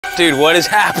Dude, what is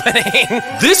happening?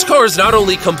 This car is not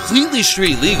only completely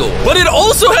street legal, but it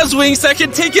also has wings that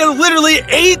can take you literally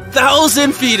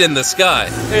 8,000 feet in the sky.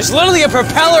 There's literally a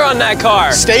propeller on that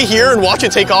car. Stay here and watch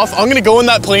it take off. I'm gonna go in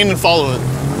that plane and follow it.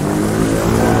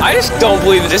 I just don't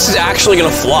believe that this is actually gonna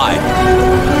fly.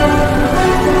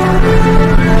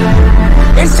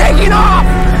 It's taking off!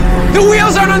 The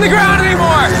wheels aren't on the ground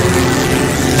anymore!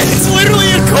 It's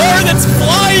literally a car that's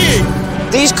flying!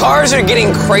 These cars are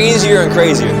getting crazier and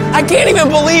crazier. I can't even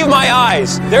believe my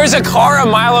eyes. There's a car a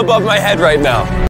mile above my head right now.